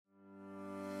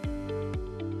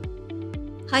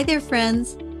Hi there,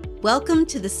 friends. Welcome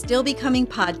to the Still Becoming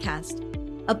podcast,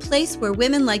 a place where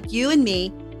women like you and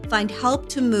me find help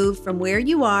to move from where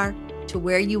you are to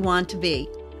where you want to be.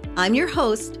 I'm your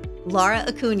host, Laura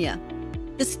Acuna.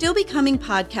 The Still Becoming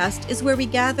podcast is where we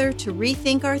gather to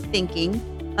rethink our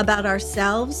thinking about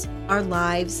ourselves, our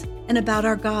lives, and about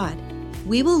our God.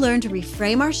 We will learn to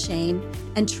reframe our shame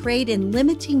and trade in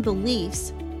limiting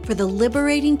beliefs for the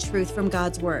liberating truth from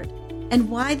God's Word. And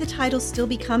why the title Still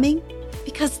Becoming?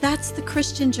 Because that's the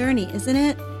Christian journey, isn't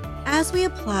it? As we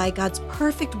apply God's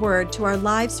perfect word to our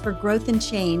lives for growth and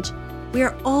change, we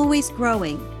are always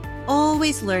growing,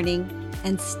 always learning,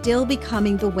 and still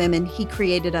becoming the women He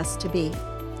created us to be.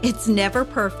 It's never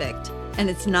perfect, and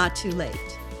it's not too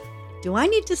late. Do I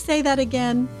need to say that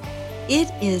again?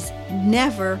 It is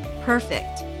never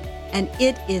perfect, and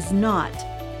it is not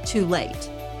too late.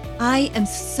 I am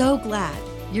so glad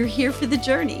you're here for the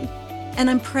journey, and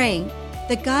I'm praying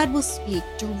that God will speak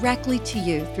directly to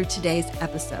you through today's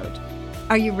episode.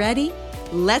 Are you ready?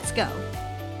 Let's go.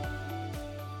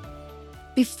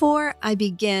 Before I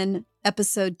begin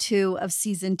episode 2 of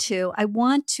season 2, I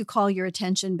want to call your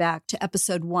attention back to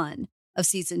episode 1 of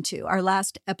season 2, our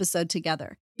last episode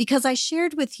together, because I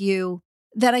shared with you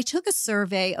that I took a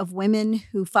survey of women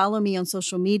who follow me on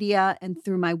social media and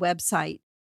through my website,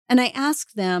 and I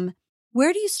asked them,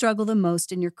 where do you struggle the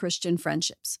most in your Christian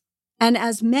friendships? And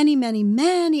as many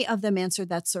of them answered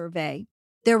that survey,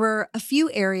 there were a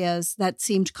few areas that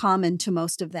seemed common to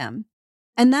most of them.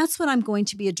 And that's what I'm going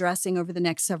to be addressing over the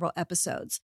next several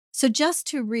episodes. So just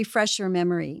to refresh your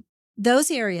memory, those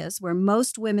areas where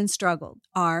most women struggled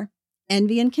are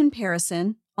envy and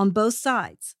comparison on both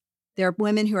sides. There are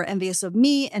women who are envious of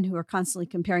me and who are constantly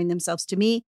comparing themselves to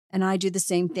me, and I do the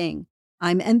same thing.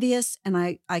 I'm envious and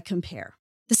I compare.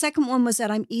 The second one was that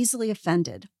I'm easily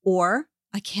offended, or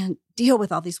I can't deal with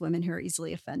all these women who are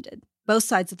easily offended. Both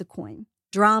sides of the coin.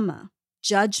 Drama,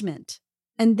 judgment.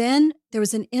 And then there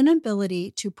was an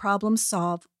inability to problem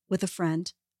solve with a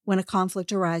friend when a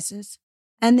conflict arises.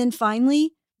 And then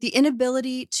finally, the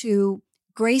inability to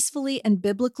gracefully and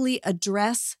biblically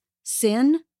address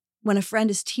sin when a friend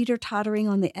is teeter-tottering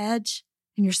on the edge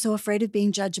and you're so afraid of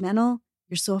being judgmental.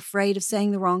 You're so afraid of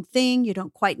saying the wrong thing. You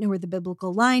don't quite know where the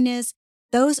biblical line is.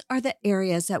 Those are the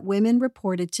areas that women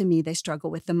reported to me they struggle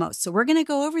with the most. So we're going to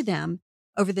go over them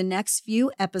over the next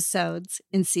few episodes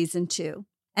in season 2.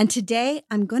 And today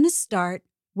I'm going to start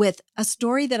with a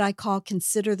story that I call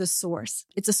Consider the Source.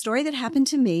 It's a story that happened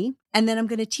to me. And then I'm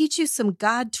going to teach you some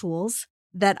God tools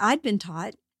that I'd been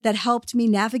taught that helped me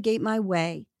navigate my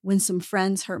way when some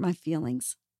friends hurt my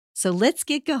feelings. So let's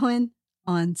get going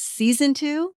on season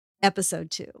 2,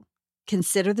 episode 2.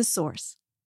 Consider the Source.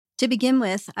 To begin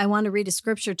with, I want to read a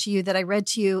scripture to you that I read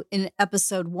to you in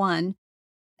episode 1,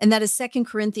 and that is 2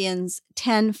 Corinthians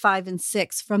 10, 5, and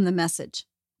 6 from the Message.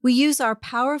 We use our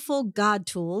powerful God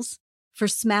tools for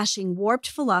smashing warped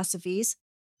philosophies,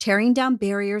 tearing down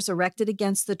barriers erected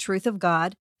against the truth of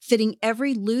God, fitting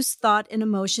every loose thought and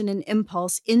emotion and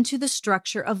impulse into the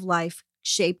structure of life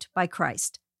shaped by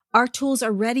Christ. Our tools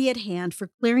are ready at hand for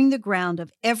clearing the ground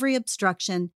of every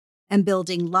obstruction and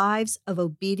building lives of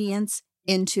obedience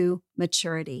into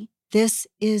maturity. This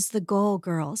is the goal,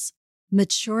 girls.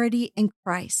 Maturity in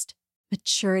Christ.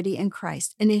 Maturity in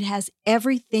Christ. And it has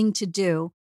everything to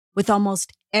do with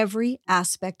almost every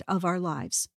aspect of our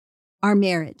lives. Our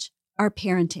marriage, our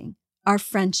parenting, our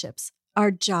friendships, our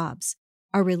jobs,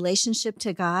 our relationship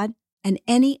to God, and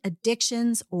any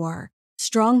addictions or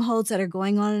strongholds that are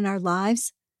going on in our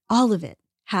lives. All of it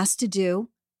has to do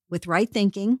with right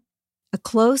thinking, a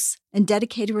close and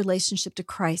dedicated relationship to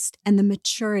Christ, and the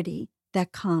maturity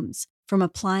that comes from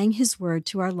applying His word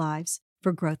to our lives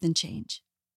for growth and change.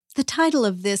 The title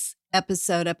of this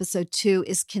episode, episode 2,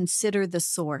 is Consider the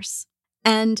Source.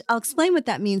 And I'll explain what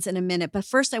that means in a minute, but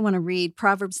first I want to read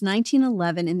Proverbs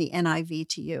 19:11 in the NIV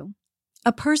to you.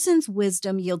 A person's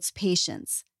wisdom yields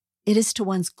patience. It is to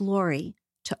one's glory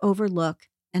to overlook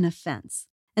an offense.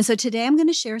 And so today I'm going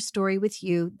to share a story with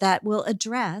you that will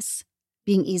address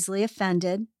being easily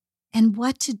offended, and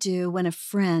what to do when a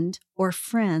friend or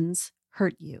friends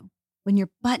hurt you. When your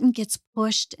button gets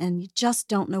pushed and you just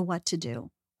don't know what to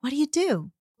do. What do you do?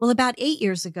 Well, about 8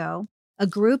 years ago, a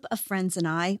group of friends and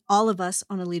I, all of us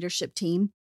on a leadership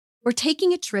team, were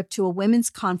taking a trip to a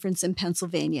women's conference in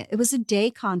Pennsylvania. It was a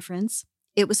day conference.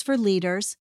 It was for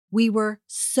leaders. We were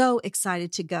so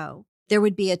excited to go. There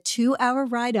would be a 2-hour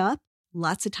ride up,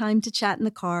 lots of time to chat in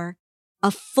the car, a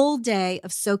full day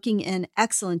of soaking in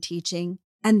excellent teaching,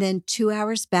 and then 2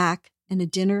 hours back and a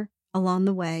dinner along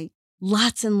the way.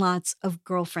 Lots and lots of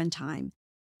girlfriend time.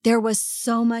 There was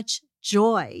so much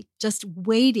joy just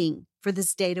waiting for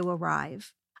this day to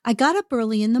arrive. I got up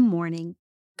early in the morning,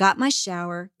 got my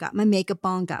shower, got my makeup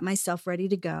on, got myself ready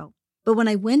to go. But when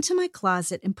I went to my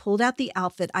closet and pulled out the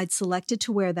outfit I'd selected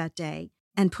to wear that day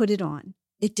and put it on,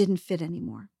 it didn't fit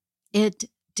anymore. It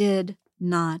did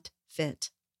not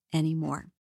fit anymore.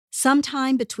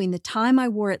 Sometime between the time I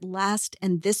wore it last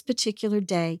and this particular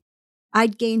day,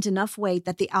 I'd gained enough weight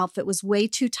that the outfit was way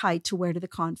too tight to wear to the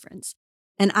conference.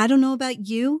 And I don't know about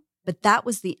you, but that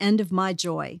was the end of my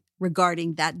joy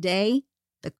regarding that day,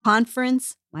 the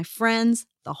conference, my friends,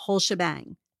 the whole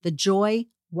shebang. The joy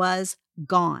was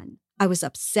gone. I was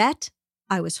upset,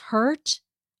 I was hurt,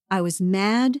 I was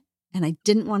mad, and I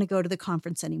didn't want to go to the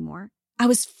conference anymore. I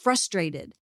was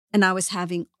frustrated, and I was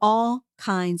having all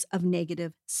kinds of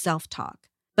negative self-talk.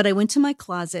 But I went to my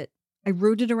closet, I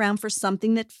rooted around for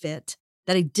something that fit,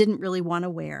 that I didn't really want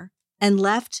to wear, and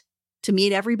left to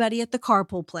meet everybody at the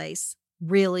carpool place,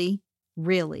 really,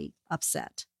 really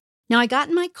upset. Now, I got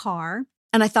in my car,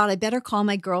 and I thought I better call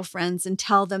my girlfriends and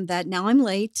tell them that now I'm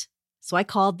late. So I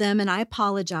called them, and I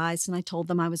apologized, and I told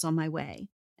them I was on my way.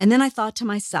 And then I thought to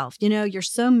myself, you're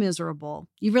so miserable.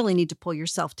 You really need to pull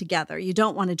yourself together. You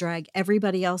don't want to drag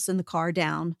everybody else in the car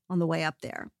down on the way up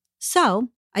there. So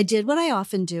I did what I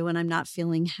often do when I'm not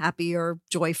feeling happy or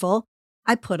joyful.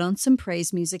 I put on some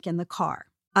praise music in the car.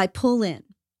 I pull in.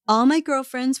 All my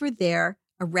girlfriends were there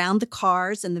around the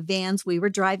cars and the vans we were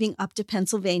driving up to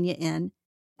Pennsylvania in,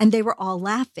 and they were all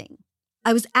laughing.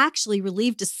 I was actually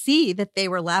relieved to see that they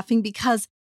were laughing because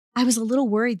I was a little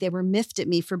worried they were miffed at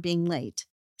me for being late.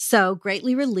 So,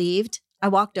 greatly relieved, I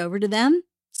walked over to them,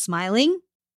 smiling,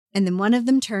 and then one of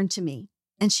them turned to me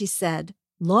and she said,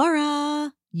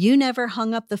 "Laura, you never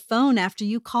hung up the phone after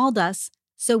you called us,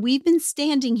 so we've been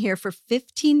standing here for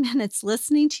 15 minutes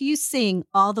listening to you sing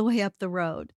all the way up the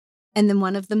road." And then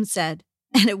one of them said,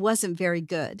 and it wasn't very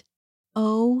good,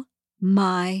 "Oh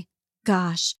my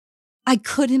gosh, I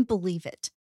couldn't believe it."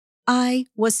 I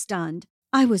was stunned.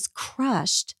 I was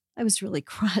crushed. I was really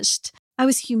crushed. I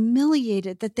was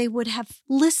humiliated that they would have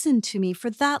listened to me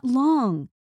for that long.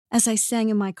 As I sang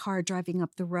in my car driving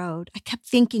up the road, I kept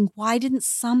thinking, why didn't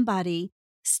somebody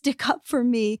stick up for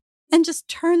me and just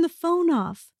turn the phone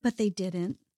off? But they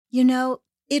didn't.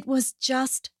 It was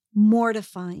just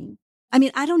mortifying.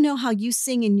 I don't know how you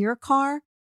sing in your car,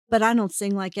 but I don't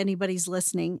sing like anybody's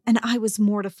listening. And I was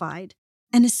mortified.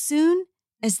 And as soon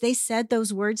as they said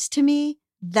those words to me,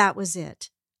 that was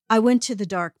it. I went to the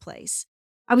dark place.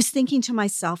 I was thinking to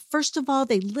myself, first of all,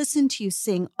 they listened to you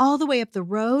sing all the way up the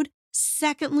road.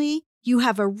 Secondly, you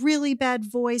have a really bad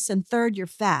voice. And third, you're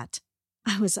fat.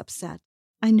 I was upset.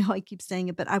 I know I keep saying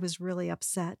it, but I was really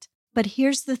upset. But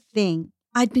here's the thing.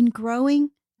 I'd been growing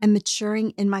and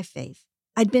maturing in my faith.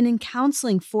 I'd been in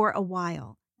counseling for a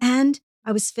while, and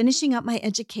I was finishing up my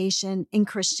education in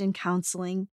Christian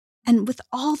counseling. And with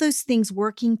all those things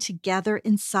working together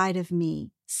inside of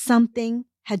me, something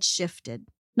had shifted.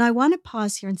 Now, I want to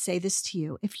pause here and say this to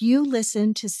you. If you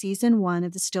listen to season 1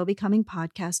 of the Still Becoming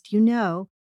podcast, you know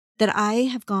that I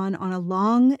have gone on a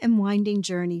long and winding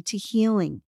journey to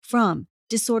healing from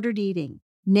disordered eating,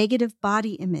 negative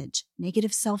body image,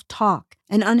 negative self-talk,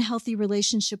 an unhealthy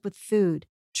relationship with food,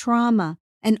 trauma,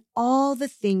 and all the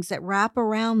things that wrap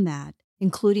around that,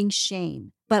 including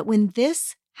shame. But when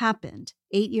this happened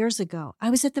 8 years ago, I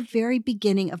was at the very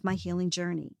beginning of my healing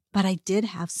journey, but I did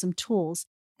have some tools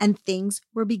and things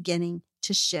were beginning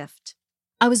to shift.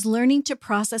 I was learning to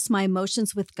process my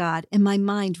emotions with God, and my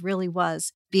mind really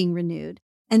was being renewed.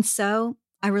 And so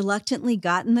I reluctantly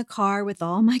got in the car with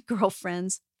all my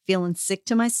girlfriends, feeling sick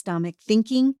to my stomach,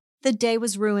 thinking the day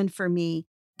was ruined for me.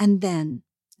 And then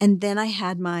I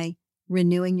had my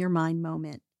renewing your mind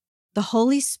moment. The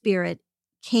Holy Spirit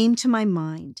came to my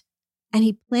mind and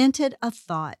he planted a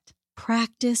thought.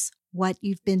 Practice what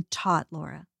you've been taught,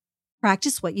 Laura.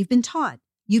 Practice what you've been taught.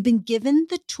 You've been given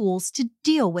the tools to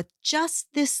deal with just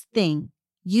this thing.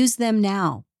 Use them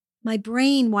now. My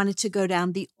brain wanted to go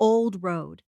down the old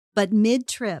road, but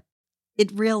mid-trip,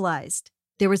 it realized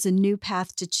there was a new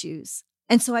path to choose.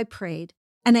 And so I prayed,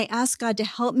 and I asked God to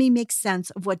help me make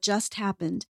sense of what just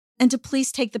happened and to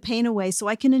please take the pain away so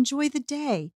I can enjoy the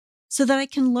day, so that I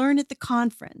can learn at the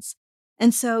conference.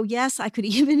 And so, yes, I could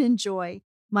even enjoy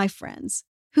my friends,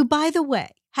 who, by the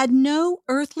way, had no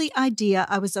earthly idea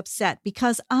I was upset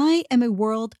because I am a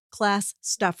world-class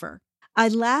stuffer. I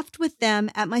laughed with them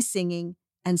at my singing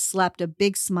and slapped a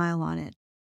big smile on it.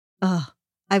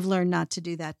 I've learned not to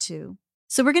do that too.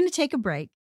 So we're going to take a break.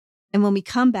 And when we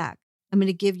come back, I'm going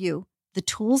to give you the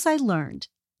tools I learned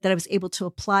that I was able to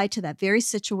apply to that very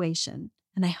situation.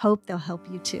 And I hope they'll help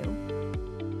you too.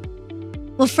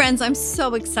 Well, friends, I'm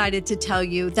so excited to tell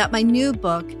you that my new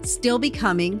book, Still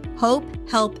Becoming: Hope,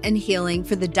 Help, and Healing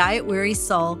for the Diet-Weary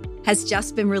Soul, has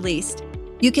just been released.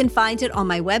 You can find it on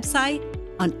my website,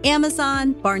 on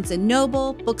Amazon, Barnes &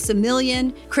 Noble, Books A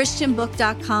Million,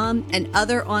 christianbook.com, and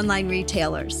other online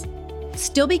retailers.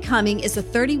 Still Becoming is a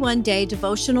 31-day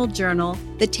devotional journal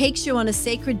that takes you on a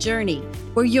sacred journey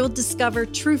where you'll discover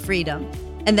true freedom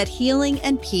and that healing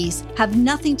and peace have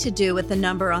nothing to do with the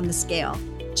number on the scale.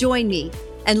 Join me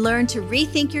and learn to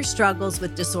rethink your struggles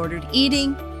with disordered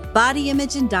eating, body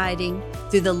image, and dieting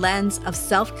through the lens of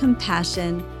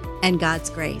self-compassion and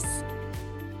God's grace.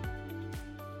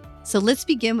 So let's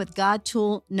begin with God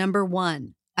tool number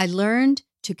 1. I learned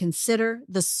to consider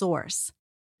the source.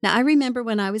 Now, I remember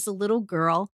when I was a little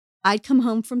girl, I'd come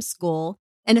home from school,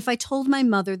 and if I told my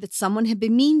mother that someone had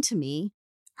been mean to me,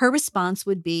 her response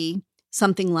would be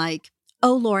something like,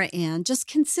 "Oh, Laura Ann, just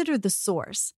consider the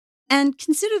source." And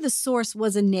consider the source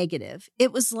was a negative.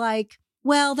 It was like,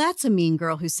 well, that's a mean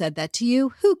girl who said that to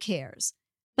you. Who cares?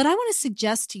 But I want to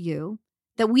suggest to you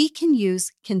that we can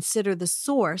use consider the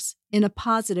source in a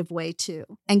positive way too.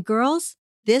 And girls,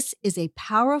 this is a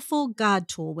powerful God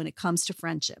tool when it comes to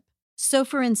friendship. So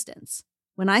for instance,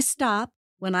 when I stop,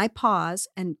 when I pause,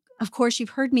 and of course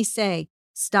you've heard me say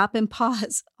stop and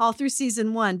pause all through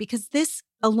season 1 because this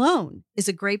alone is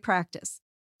a great practice.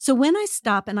 So when I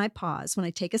stop and I pause, when I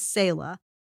take a Selah,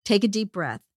 take a deep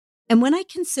breath, and when I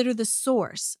consider the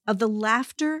source of the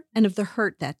laughter and of the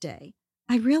hurt that day,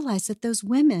 I realize that those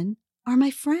women are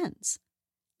my friends.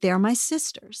 They're my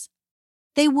sisters.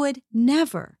 They would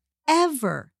never,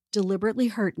 ever deliberately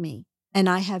hurt me, and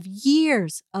I have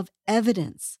years of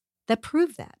evidence that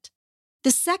prove that. The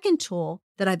second tool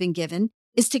that I've been given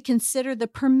is to consider the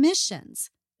permissions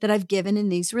that I've given in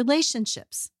these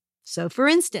relationships. So for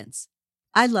instance,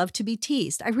 I love to be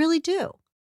teased. I really do.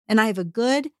 And I have a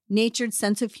good-natured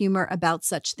sense of humor about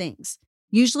such things.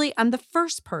 Usually, I'm the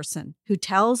first person who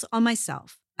tells on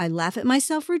myself. I laugh at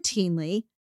myself routinely.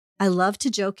 I love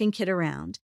to joke and kid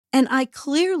around. And I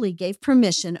clearly gave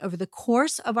permission over the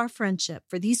course of our friendship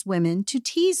for these women to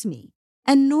tease me.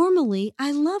 And normally,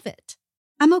 I love it.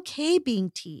 I'm okay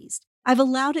being teased. I've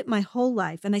allowed it my whole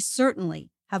life, and I certainly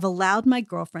have allowed my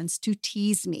girlfriends to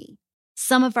tease me.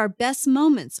 Some of our best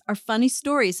moments are funny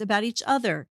stories about each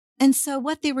other. And so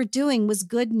what they were doing was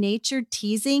good-natured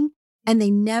teasing, and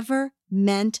they never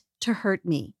meant to hurt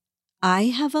me. I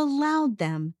have allowed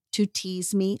them to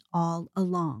tease me all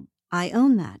along. I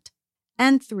own that.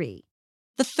 And 3,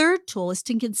 the third tool is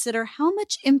to consider how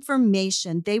much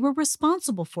information they were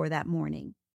responsible for that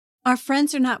morning. Our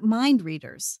friends are not mind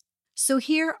readers. So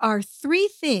here are 3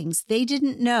 things they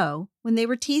didn't know when they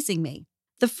were teasing me.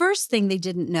 The first thing they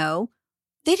didn't know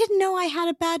I had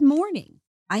a bad morning.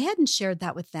 I hadn't shared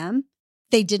that with them.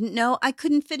 They didn't know I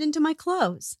couldn't fit into my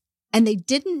clothes. And they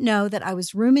didn't know that I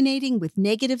was ruminating with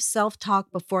negative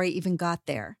self-talk before I even got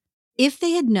there. If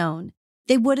they had known,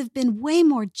 they would have been way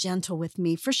more gentle with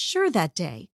me for sure that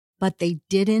day. But they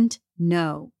didn't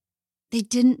know. They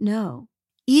didn't know.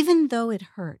 Even though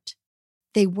it hurt,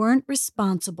 they weren't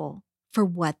responsible for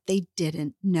what they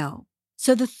didn't know.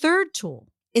 So the third tool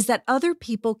is that other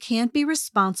people can't be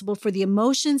responsible for the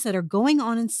emotions that are going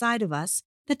on inside of us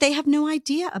that they have no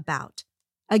idea about.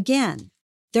 Again,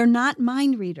 they're not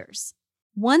mind readers.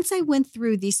 Once I went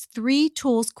through these 3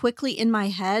 tools quickly in my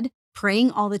head, praying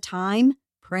all the time,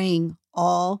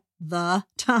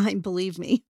 believe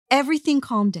me, everything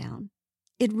calmed down.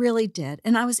 It really did.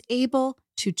 And I was able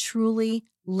to truly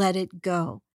let it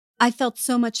go. I felt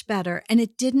so much better, and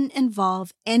it didn't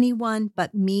involve anyone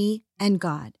but me and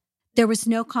God. There was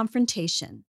no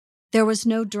confrontation. There was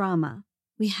no drama.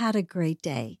 We had a great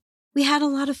day. We had a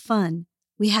lot of fun.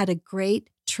 We had a great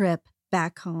trip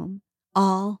back home.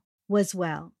 All was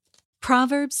well.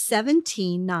 Proverbs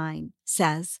 17:9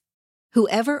 says,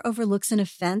 "Whoever overlooks an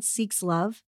offense seeks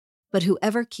love, but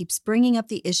whoever keeps bringing up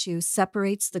the issue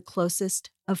separates the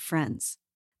closest of friends."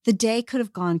 The day could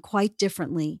have gone quite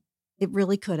differently. It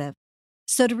really could have.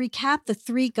 So to recap the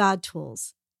 3 God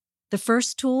tools, the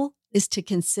first tool is to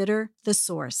consider the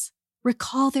source.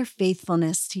 Recall their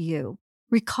faithfulness to you.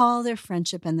 Recall their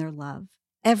friendship and their love.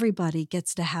 Everybody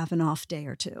gets to have an off day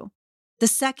or 2. The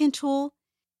second tool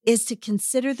is to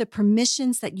consider the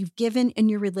permissions that you've given in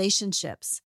your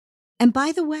relationships. And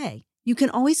by the way, you can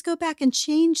always go back and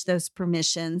change those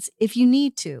permissions if you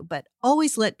need to, but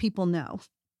always let people know.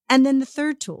 And then the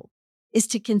third tool is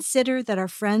to consider that our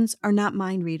friends are not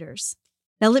mind readers.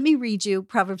 Now let me read you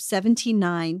Proverbs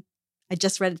 17:9. I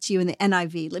just read it to you in the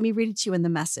NIV. Let me read it to you in the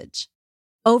Message.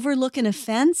 "Overlook an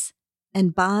offense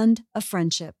and bond a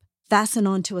friendship. Fasten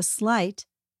on to a slight,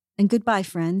 and goodbye,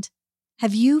 friend.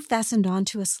 Have you fastened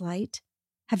onto a slight?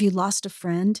 Have you lost a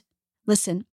friend?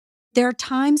 Listen, there are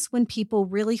times when people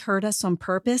really hurt us on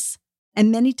purpose,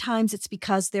 and many times it's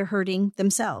because they're hurting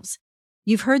themselves.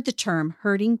 You've heard the term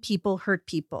hurting people hurt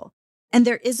people, and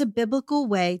there is a biblical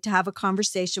way to have a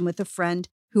conversation with a friend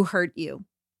who hurt you.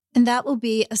 And that will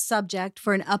be a subject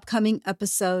for an upcoming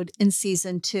episode in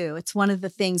season 2. It's one of the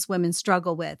things women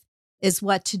struggle with, is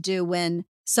what to do when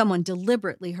someone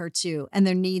deliberately hurts you, and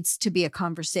there needs to be a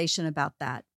conversation about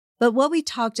that. But what we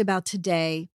talked about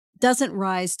today doesn't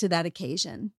rise to that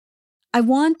occasion. I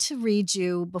want to read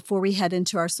you, before we head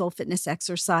into our soul fitness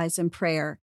exercise and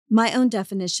prayer, my own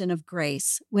definition of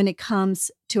grace when it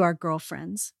comes to our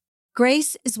girlfriends.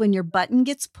 Grace is when your button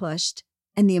gets pushed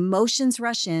and the emotions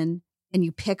rush in and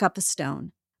you pick up a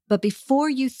stone. But before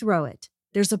you throw it,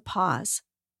 there's a pause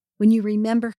when you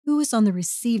remember who is on the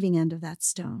receiving end of that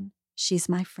stone. She's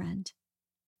my friend.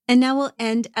 And now we'll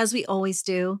end, as we always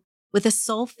do, with a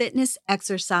soul fitness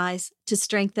exercise to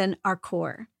strengthen our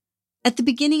core. At the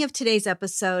beginning of today's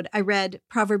episode, I read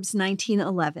Proverbs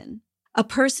 19:11. A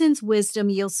person's wisdom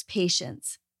yields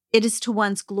patience. It is to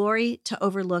one's glory to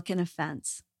overlook an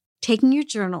offense. Taking your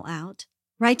journal out,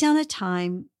 write down a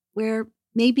time where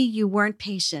maybe you weren't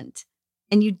patient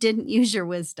and you didn't use your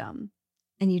wisdom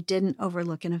and you didn't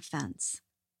overlook an offense.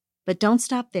 But don't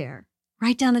stop there.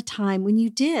 Write down a time when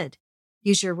you did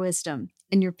use your wisdom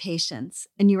and your patience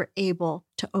and you were able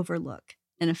to overlook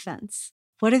an offense.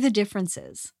 What are the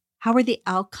differences? How are the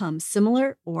outcomes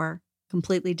similar or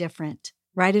completely different?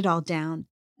 Write it all down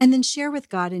and then share with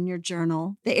God in your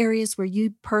journal the areas where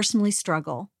you personally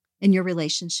struggle in your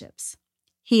relationships.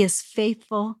 He is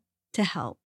faithful to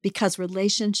help because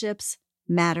relationships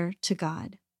matter to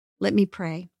God. Let me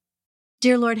pray.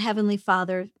 Dear Lord, Heavenly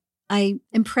Father, I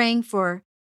am praying for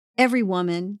every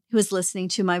woman who is listening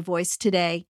to my voice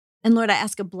today. And Lord, I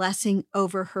ask a blessing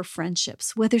over her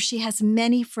friendships, whether she has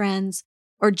many friends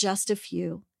or just a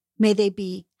few. May they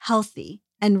be healthy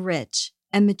and rich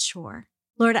and mature.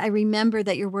 Lord, I remember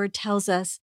that your word tells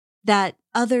us that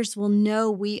others will know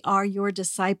we are your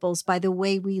disciples by the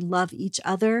way we love each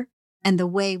other and the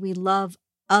way we love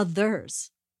others.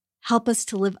 Help us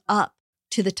to live up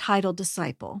to the title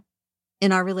disciple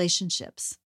in our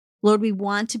relationships. Lord, we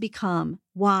want to become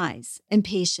wise and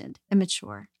patient and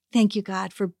mature. Thank you,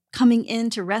 God, for coming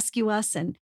in to rescue us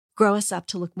and grow us up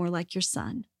to look more like your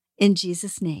Son. In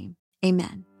Jesus' name,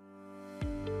 amen.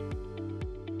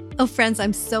 Oh, friends,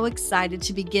 I'm so excited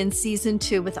to begin season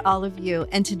 2 with all of you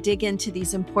and to dig into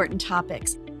these important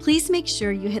topics. Please make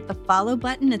sure you hit the follow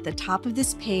button at the top of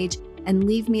this page and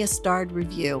leave me a starred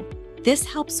review. This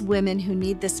helps women who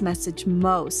need this message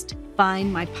most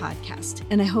find my podcast,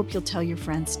 and I hope you'll tell your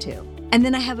friends too. And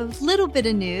then I have a little bit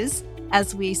of news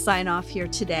as we sign off here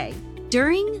today.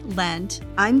 During Lent,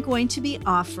 I'm going to be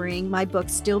offering my book,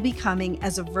 Still Becoming,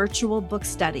 as a virtual book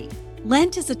study.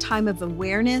 Lent is a time of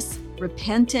awareness,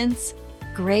 repentance,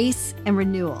 grace, and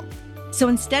renewal. So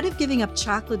instead of giving up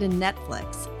chocolate and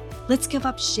Netflix, let's give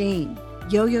up shame,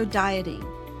 yo-yo dieting,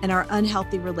 and our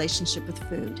unhealthy relationship with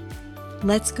food.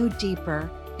 Let's go deeper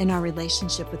in our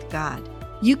relationship with God.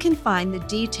 You can find the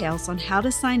details on how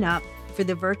to sign up for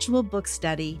the virtual book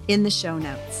study in the show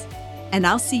notes. And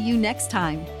I'll see you next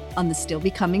time on the Still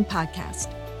Becoming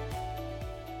podcast.